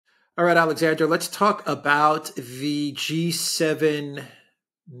All right, Alexander, let's talk about the G7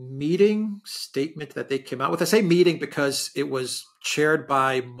 meeting statement that they came out with. I say meeting because it was chaired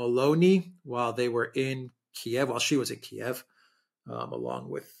by Meloni while they were in Kiev, while she was in Kiev,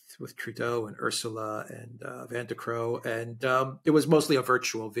 along with Trudeau and Ursula and Van der Croo. And it was mostly a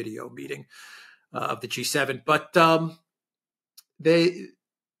virtual video meeting of the G7. But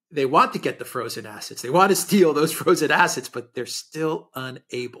they want to get the frozen assets. They want to steal those frozen assets, but they're still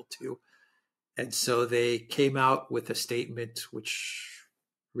unable to. And so they came out with a statement which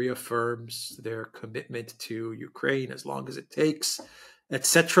reaffirms their commitment to Ukraine as long as it takes,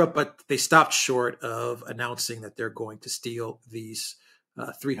 etc. But they stopped short of announcing that they're going to steal these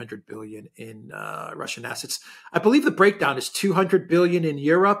 300 billion in Russian assets. I believe the breakdown is 200 billion in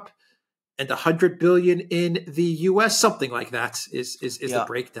Europe and 100 billion in the US, something like that is the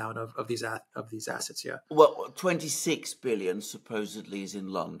breakdown of these assets. Yeah. Well, 26 billion supposedly is in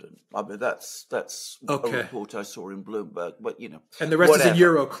London. I mean, that's okay. A report I saw in Bloomberg, but and the rest is in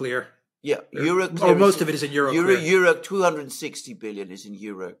Euroclear. Yeah, Euroclear. Or most of it is in Euroclear. Euro 260 billion is in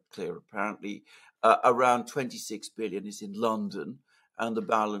Euroclear. Apparently, around 26 billion is in London, and the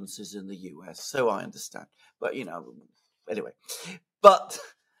balance is in the US. So I understand, but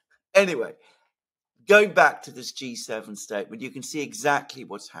Anyway, going back to this G7 statement, you can see exactly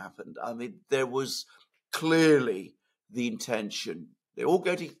what's happened. I mean, there was clearly the intention. They all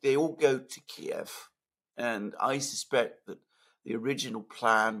go to Kiev, and I suspect that the original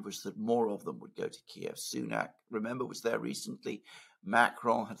plan was that more of them would go to Kiev. Sunak, remember, was there recently.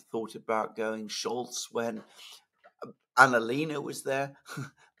 Macron had thought about going. Scholz when Annalena was there.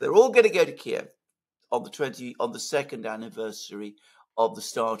 They're all going to go to Kiev on the second anniversary of the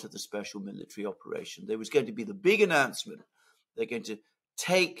start of the special military operation. There was going to be the big announcement. They're going to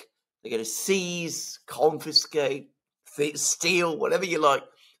seize, confiscate, steal, whatever you like,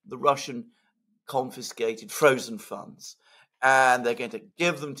 the Russian confiscated frozen funds. And they're going to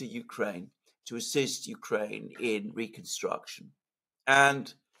give them to Ukraine to assist Ukraine in reconstruction.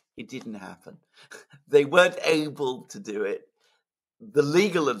 And it didn't happen. They weren't able to do it. The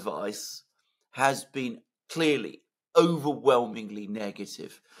legal advice has been clearly overwhelmingly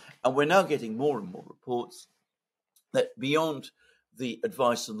negative. And we're now getting more and more reports that beyond the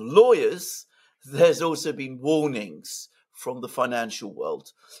advice from the lawyers, there's also been warnings from the financial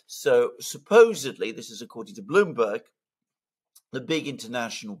world. So supposedly, this is according to Bloomberg, the big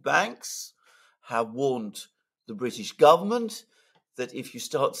international banks have warned the British government that if you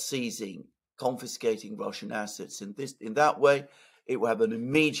start seizing, confiscating Russian assets in that way, it will have an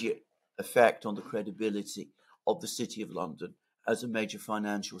immediate effect on the credibility of the City of London as a major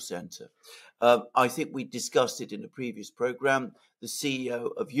financial centre. I think we discussed it in a previous programme. The CEO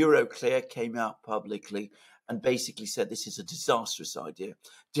of Euroclear came out publicly and basically said this is a disastrous idea.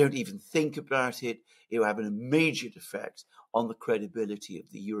 Don't even think about it. It will have an immediate effect on the credibility of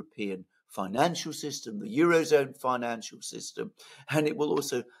the European financial system, the Eurozone financial system, and it will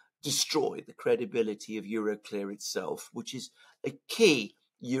also destroy the credibility of Euroclear itself, which is a key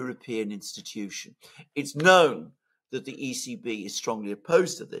European institution. It's known that the ECB is strongly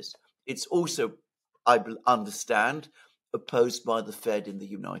opposed to this. It's also, I understand, opposed by the Fed in the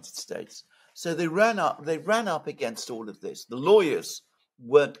United States. So they ran up against all of this. The lawyers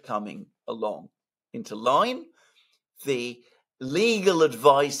weren't coming along into line. The legal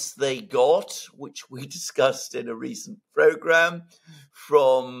advice they got, which we discussed in a recent program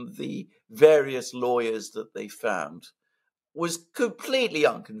from the various lawyers that they found, was completely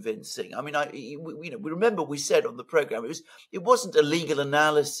unconvincing. I mean, we remember we said on the program it wasn't a legal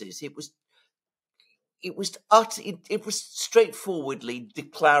analysis. It was straightforwardly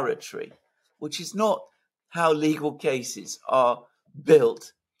declaratory, which is not how legal cases are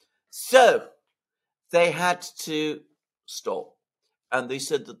built. So they had to stop, and they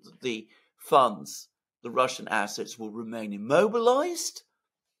said that the funds, the Russian assets, will remain immobilized.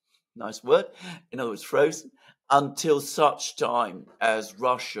 Nice word. In other words, frozen, until such time as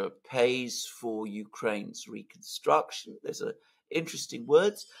Russia pays for Ukraine's reconstruction. There's interesting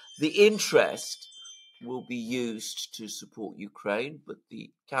words. The interest will be used to support Ukraine, but the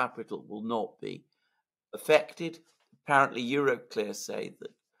capital will not be affected. Apparently, Euroclear say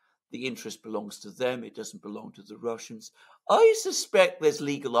that the interest belongs to them. It doesn't belong to the Russians. I suspect there's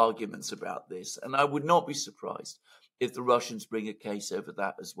legal arguments about this, and I would not be surprised if the Russians bring a case over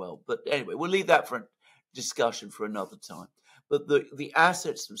that as well. But anyway, we'll leave that for a discussion for another time. But the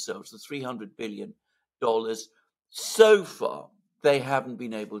assets themselves, the $300 billion, so far, they haven't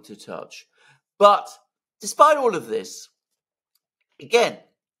been able to touch. But despite all of this, again,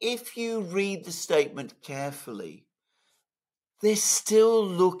 if you read the statement carefully, they're still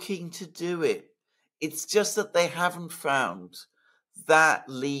looking to do it. It's just that they haven't found that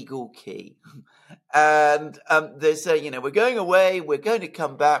legal key. And they're saying, we're going away, we're going to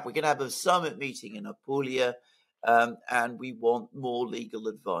come back, we're going to have a summit meeting in Apulia, and we want more legal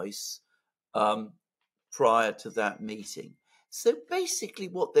advice prior to that meeting. So basically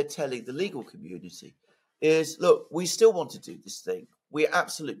what they're telling the legal community is, look, we still want to do this thing. We're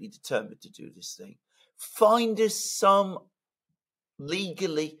absolutely determined to do this thing. Find us some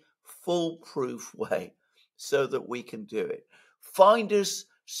legally foolproof way so that we can do it. Find us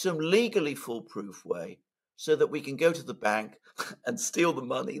some legally foolproof way so that we can go to the bank and steal the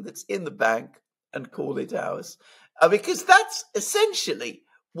money that's in the bank and call it ours. Because that's essentially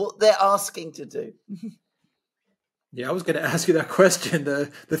what they're asking to do. Yeah, I was going to ask you that question,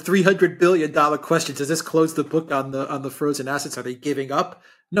 the $300 billion question. Does this close the book on the frozen assets? Are they giving up?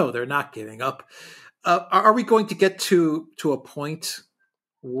 No, they're not giving up. Are we going to get to a point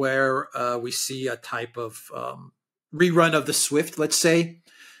where we see a type of rerun of the SWIFT, let's say,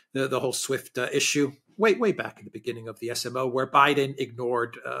 the whole SWIFT issue, way back in the beginning of the SMO, where Biden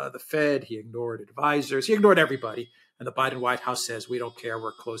ignored the Fed, he ignored advisors, he ignored everybody, and the Biden White House says, we don't care,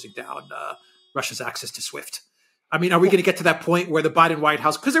 we're closing down Russia's access to SWIFT. I mean, are we going to get to that point where the Biden White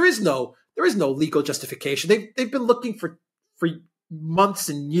House, because there is no legal justification. They've been looking for months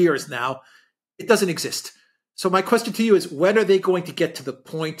and years now. It doesn't exist. So my question to you is, when are they going to get to the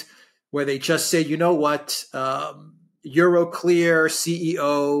point where they just say, you know what, Euroclear,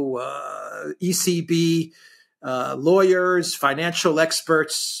 CEO, ECB, lawyers, financial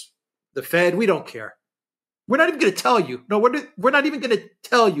experts, the Fed, we don't care. We're not even going to tell you. No, we're not even going to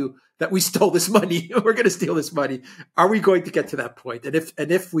tell you that we stole this money. We're going to steal this money. Are we going to get to that point? And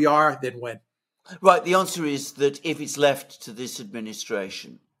if we are, then when? Right. The answer is that if it's left to this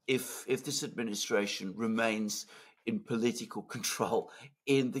administration, if this administration remains in political control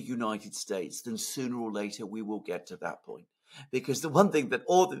in the United States, then sooner or later we will get to that point. Because the one thing that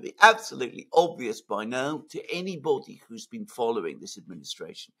ought to be absolutely obvious by now to anybody who's been following this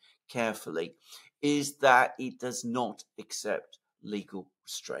administration carefully is that it does not accept legal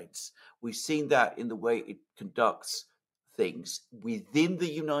restraints. We've seen that in the way it conducts things within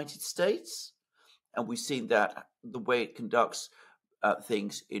the United States, and we've seen that the way it conducts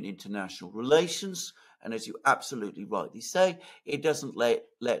things in international relations. And as you absolutely rightly say, it doesn't let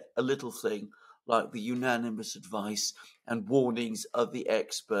a little thing like the unanimous advice and warnings of the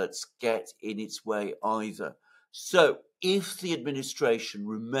experts get in its way either. So if the administration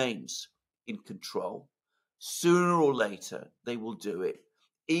remains in control, sooner or later they will do it,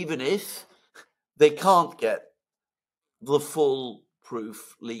 even if they can't get the full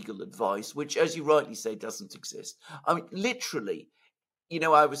proof legal advice, which, as you rightly say, doesn't exist. I mean, literally,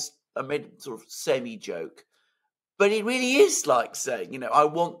 I made a sort of semi-joke, but it really is like saying,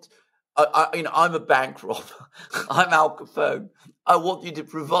 I'm a bank robber. I'm Al Capone. I want you to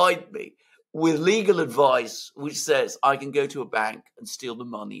provide me with legal advice which says I can go to a bank and steal the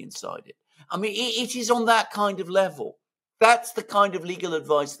money inside it. I mean, it is on that kind of level. That's the kind of legal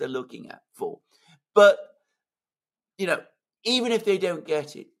advice they're looking at for. But, even if they don't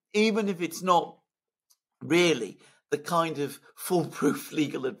get it, even if it's not really the kind of foolproof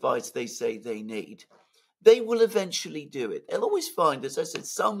legal advice they say they need, they will eventually do it. They'll always find, as I said,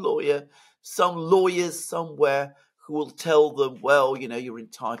 some lawyers somewhere who will tell them, well, you're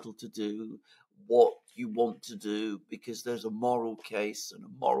entitled to do what you want to do because there's a moral case, and a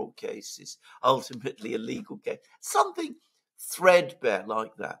moral case is ultimately a legal case. Something threadbare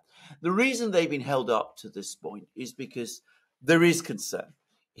like that. The reason they've been held up to this point is because there is concern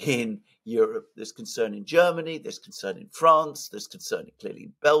in Europe. There's concern in Germany, there's concern in France, there's concern clearly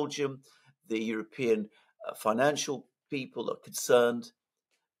in Belgium. The European financial people are concerned.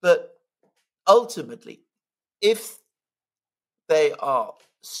 But ultimately, if they are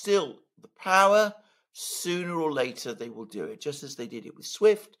still the power, sooner or later they will do it, just as they did it with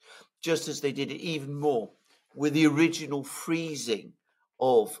SWIFT, just as they did it even more with the original freezing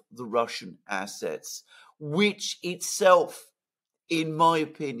of the Russian assets, which itself, in my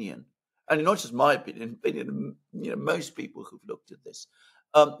opinion, and not just my opinion, most people who've looked at this,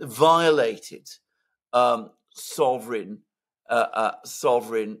 violated sovereign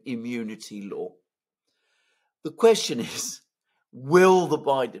immunity law. The question is, will the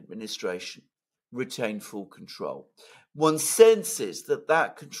Biden administration retain full control? One senses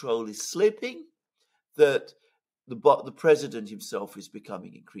that control is slipping, that the president himself is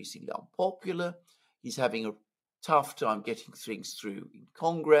becoming increasingly unpopular. He's having a tough time getting things through in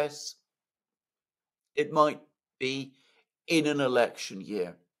Congress. It might be in an election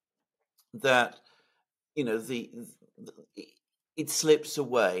year that, it slips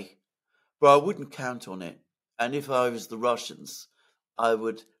away, but I wouldn't count on it. And if I was the Russians, I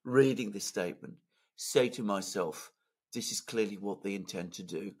would, reading this statement, say to myself, this is clearly what they intend to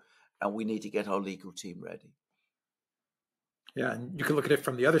do, and we need to get our legal team ready. Yeah, and you can look at it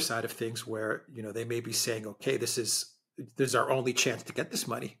from the other side of things where, they may be saying, okay, this is our only chance to get this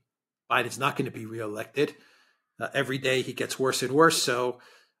money. Biden's not going to be reelected. Every day he gets worse and worse. So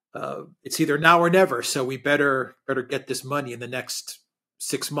it's either now or never. So we better get this money in the next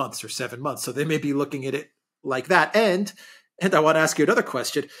 6 months or 7 months. So they may be looking at it like that. And I want to ask you another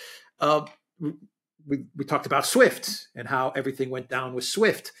question. We talked about SWIFT and how everything went down with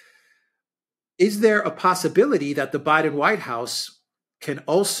SWIFT. Is there a possibility that the Biden White House can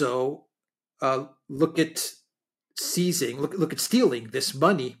also look at stealing this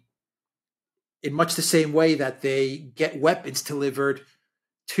money in much the same way that they get weapons delivered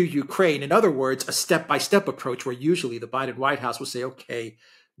to Ukraine? In other words, a step-by-step approach where usually the Biden White House will say, okay,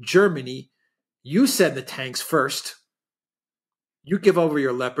 Germany, you send the tanks first, you give over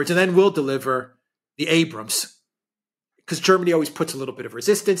your Leopards, and then we'll deliver the Abrams. Because Germany always puts a little bit of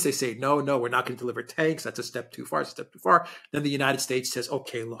resistance. They say, no, we're not going to deliver tanks. That's a step too far, Then the United States says,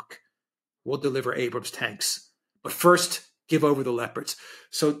 okay, look, we'll deliver Abrams tanks. But first, give over the Leopards.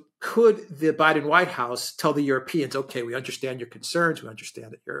 So could the Biden White House tell the Europeans, okay, we understand your concerns. We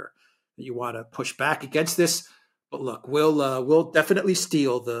understand that you want to push back against this. But look, we'll definitely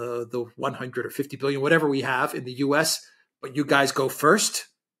steal the 100 or 50 billion, whatever we have in the U.S., but you guys go first.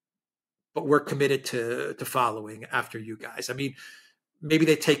 But we're committed to following after you guys. I mean, maybe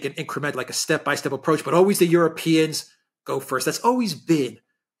they take an increment, like a step-by-step approach, but always the Europeans go first. That's always been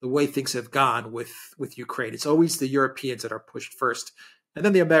the way things have gone with Ukraine. It's always the Europeans that are pushed first. And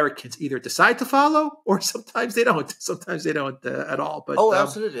then the Americans either decide to follow or sometimes they don't. Sometimes they don't at all. But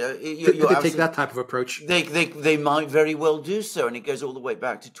absolutely. Could they take that type of approach? They might very well do so. And it goes all the way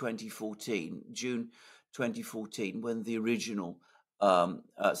back to 2014, June 2014, when the original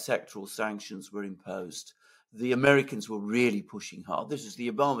sectoral sanctions were imposed. The Americans were really pushing hard. This is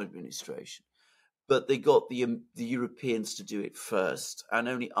the Obama administration, but they got the Europeans to do it first, and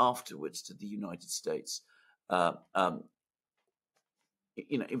only afterwards did the United States,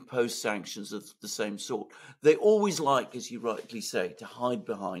 impose sanctions of the same sort. They always like, as you rightly say, to hide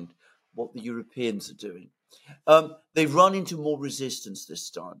behind what the Europeans are doing. They've run into more resistance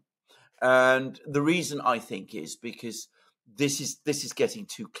this time, and the reason I think is because this is getting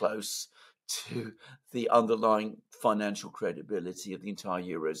too close to the underlying financial credibility of the entire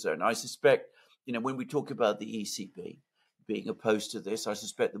Eurozone. I suspect, when we talk about the ECB being opposed to this, I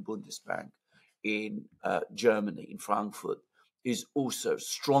suspect the Bundesbank in Germany, in Frankfurt, is also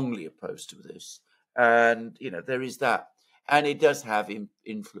strongly opposed to this. And, there is that. And it does have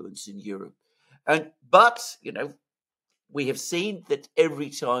influence in Europe. But, we have seen that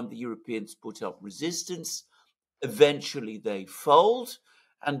every time the Europeans put up resistance, eventually they fold,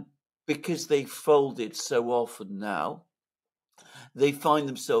 and because they folded so often now, they find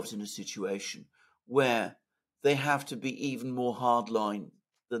themselves in a situation where they have to be even more hardline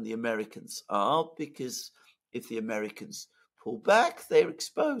than the Americans are, because if the Americans pull back, they're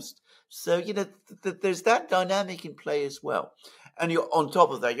exposed. So, there's that dynamic in play as well. And you're on top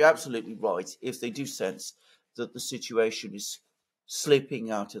of that, you're absolutely right. If they do sense that the situation is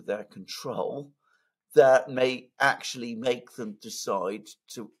slipping out of their control, that may actually make them decide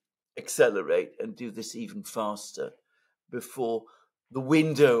to accelerate and do this even faster before the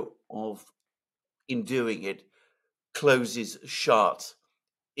window in doing it closes shut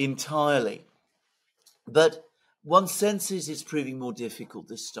entirely. But one senses it's proving more difficult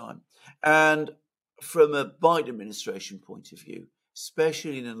this time. And from a Biden administration point of view,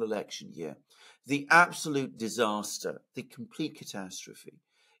 especially in an election year, the absolute disaster, the complete catastrophe,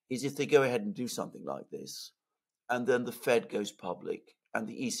 is if they go ahead and do something like this, and then the Fed goes public and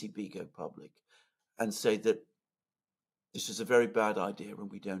the ECB go public and say that this is a very bad idea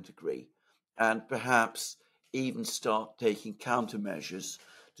and we don't agree, and perhaps even start taking countermeasures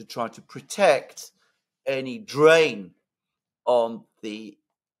to try to protect any drain on the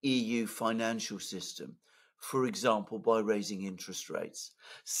EU financial system, for example, by raising interest rates.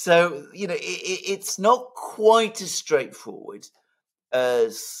 So, it's not quite as straightforward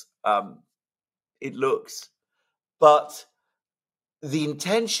as it looks, but the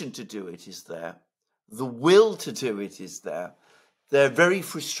intention to do it is there. The will to do it is there. They're very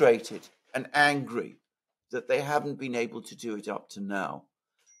frustrated and angry that they haven't been able to do it up to now.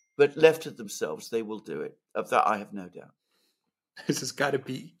 But left to themselves, they will do it. Of that, I have no doubt. This has got to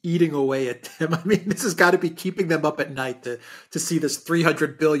be eating away at them. I mean, this has got to be keeping them up at night to see this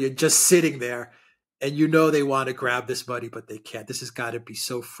 300 billion just sitting there And you know they want to grab this money, but they can't. This has got to be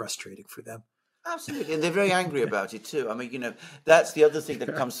so frustrating for them. Absolutely, and they're very angry about it too. I mean, that's the other thing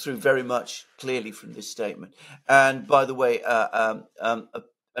that comes through very much clearly from this statement. And by the way,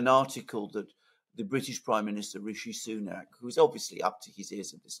 an article that the British Prime Minister Rishi Sunak, who's obviously up to his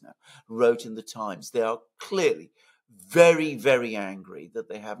ears in this now, wrote in the Times. They are clearly very, very angry that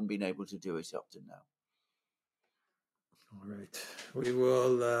they haven't been able to do it up to now. All right. We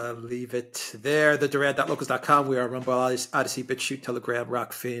will leave it there. TheDurand.locals.com. We are run by Odyssey, BitChute, Telegram,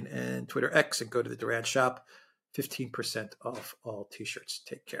 Rockfin, and Twitter X. And go to the Durand shop. 15% off all t-shirts.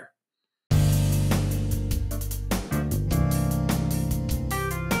 Take care.